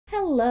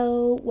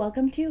Hello,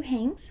 welcome to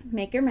Hank's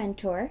Maker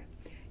Mentor.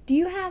 Do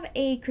you have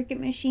a Cricut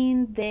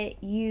machine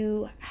that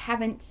you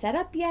haven't set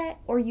up yet,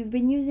 or you've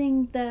been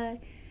using the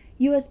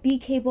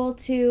USB cable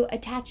to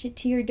attach it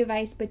to your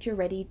device but you're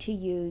ready to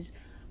use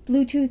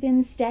Bluetooth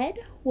instead?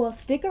 Well,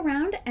 stick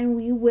around and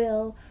we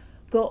will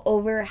go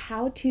over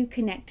how to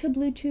connect to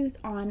Bluetooth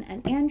on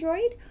an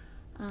Android,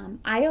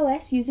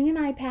 iOS using an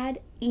iPad,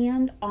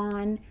 and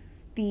on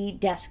the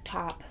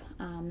desktop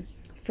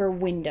for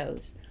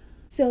Windows.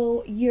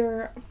 So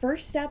your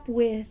first step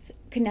with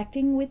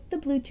connecting with the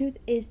Bluetooth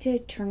is to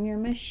turn your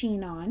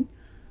machine on.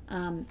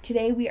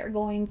 Today we are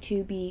going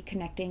to be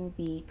connecting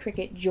the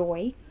Cricut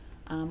Joy.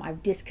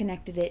 I've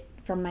disconnected it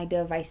from my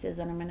devices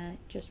and I'm going to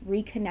just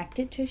reconnect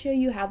it to show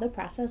you how the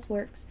process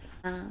works.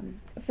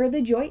 For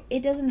the Joy,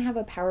 it doesn't have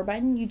a power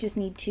button. You just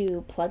need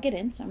to plug it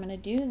in. So I'm going to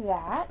do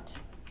that.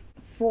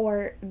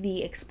 For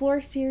the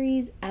Explore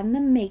series and the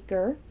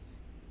Maker,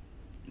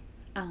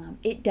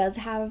 it does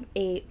have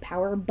a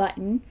power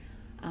button.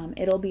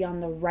 It'll be on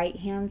the right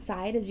hand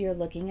side as you're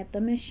looking at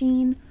the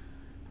machine.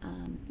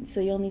 So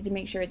you'll need to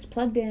make sure it's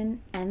plugged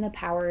in and the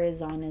power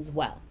is on as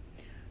well.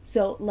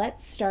 So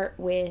let's start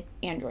with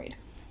Android.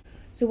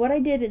 So what I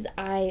did is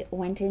I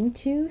went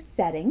into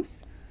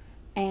settings,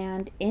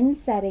 and in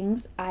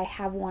settings I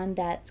have one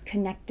that's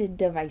connected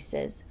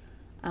devices.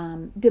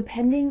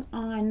 Depending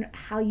on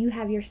how you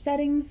have your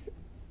settings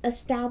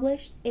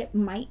established, it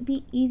might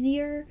be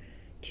easier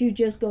to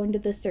just go into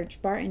the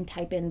search bar and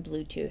type in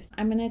Bluetooth.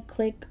 I'm going to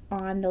click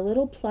on the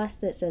little plus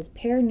that says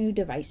pair new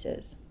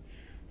devices,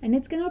 and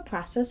it's going to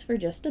process for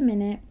just a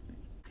minute,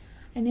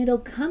 and it'll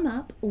come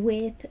up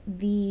with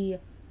the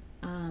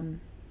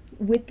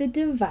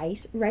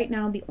device. Right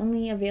now the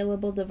only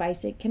available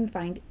device it can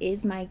find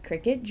is my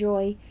Cricut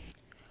Joy.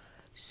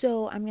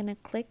 So I'm going to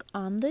click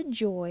on the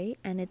Joy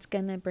and it's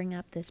going to bring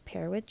up this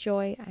pair with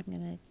Joy. I'm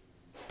going to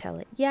tell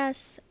it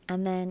yes,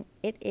 and then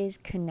it is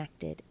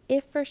connected.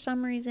 If for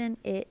some reason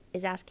it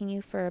is asking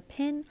you for a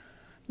pin,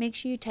 make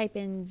sure you type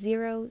in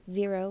 0000.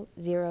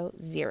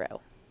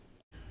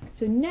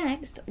 So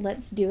next,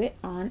 let's do it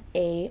on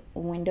a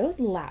Windows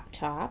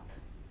laptop.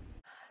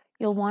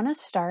 You'll want to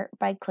start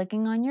by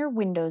clicking on your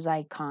Windows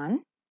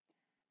icon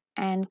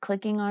and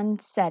clicking on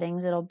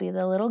settings. It'll be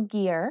the little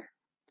gear,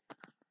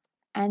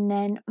 and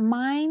then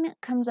mine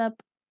comes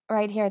up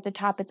right here at the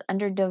top. It's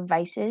under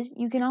devices.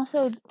 You can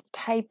also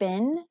type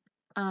in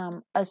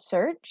a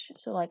search.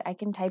 So like I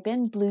can type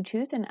in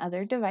Bluetooth and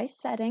other device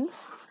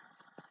settings.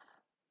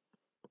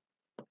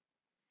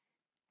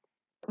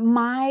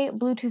 My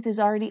Bluetooth is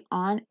already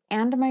on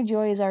and my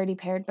Joy is already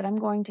paired, but I'm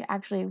going to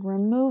actually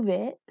remove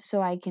it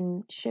so I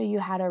can show you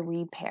how to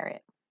repair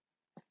it.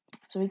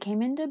 So we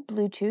came into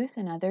Bluetooth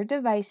and other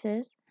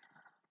devices.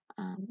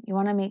 You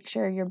want to make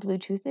sure your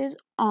Bluetooth is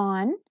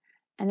on,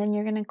 and then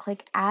you're going to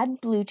click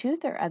add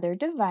Bluetooth or other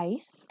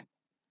device,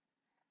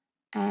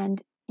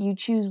 and you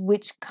choose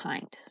which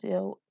kind.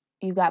 So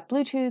you got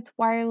Bluetooth,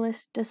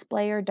 wireless,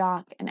 display or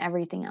dock, and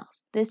everything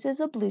else. This is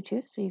a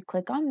Bluetooth, so you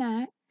click on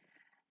that,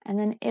 and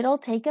then it'll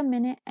take a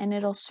minute and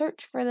it'll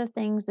search for the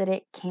things that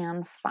it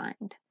can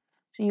find.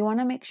 So you want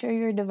to make sure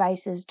your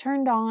device is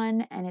turned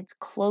on and it's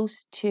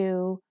close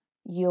to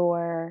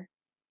your,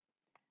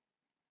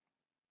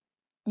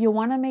 you'll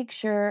want to make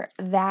sure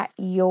that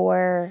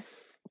your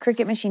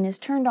Cricut machine is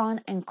turned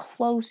on and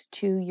close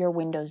to your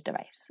Windows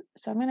device.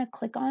 So I'm going to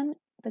click on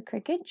the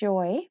Cricut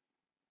Joy.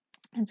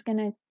 It's going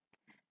to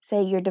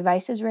say your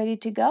device is ready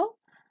to go.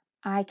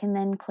 I can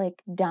then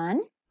click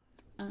done.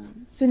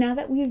 So now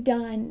that we've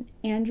done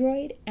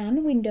Android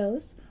and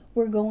Windows,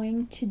 we're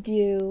going to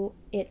do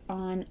it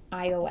on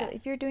iOS. So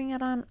if you're doing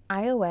it on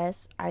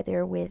iOS,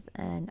 either with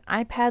an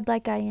iPad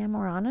like I am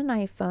or on an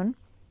iPhone,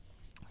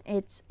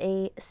 it's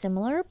a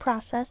similar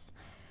process.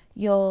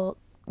 You'll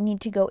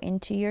need to go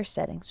into your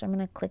settings. So I'm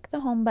going to click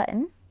the home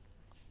button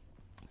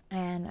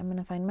and I'm going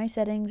to find my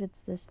settings.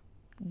 It's this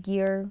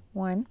gear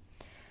one.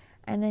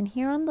 And then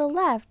here on the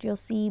left, you'll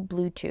see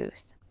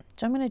Bluetooth.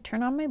 So I'm going to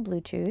turn on my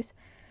Bluetooth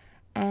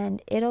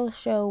and it'll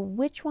show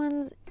which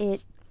ones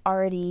it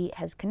already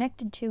has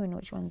connected to and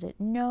which ones it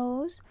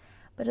knows,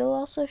 but it'll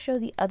also show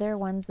the other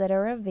ones that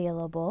are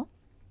available.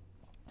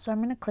 So I'm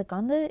going to click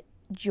on the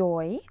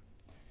Joy,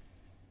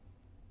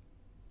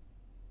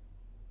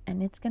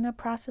 and it's going to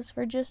process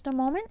for just a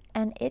moment,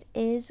 and it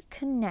is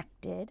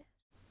connected.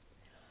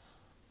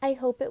 I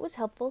hope it was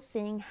helpful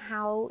seeing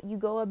how you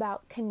go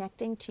about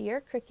connecting to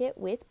your Cricut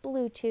with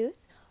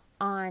Bluetooth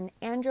on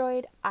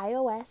Android,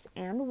 iOS,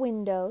 and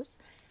Windows.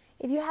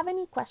 If you have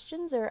any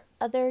questions or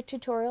other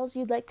tutorials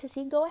you'd like to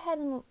see, go ahead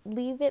and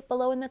leave it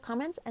below in the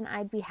comments and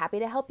I'd be happy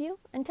to help you.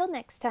 Until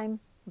next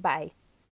time, bye.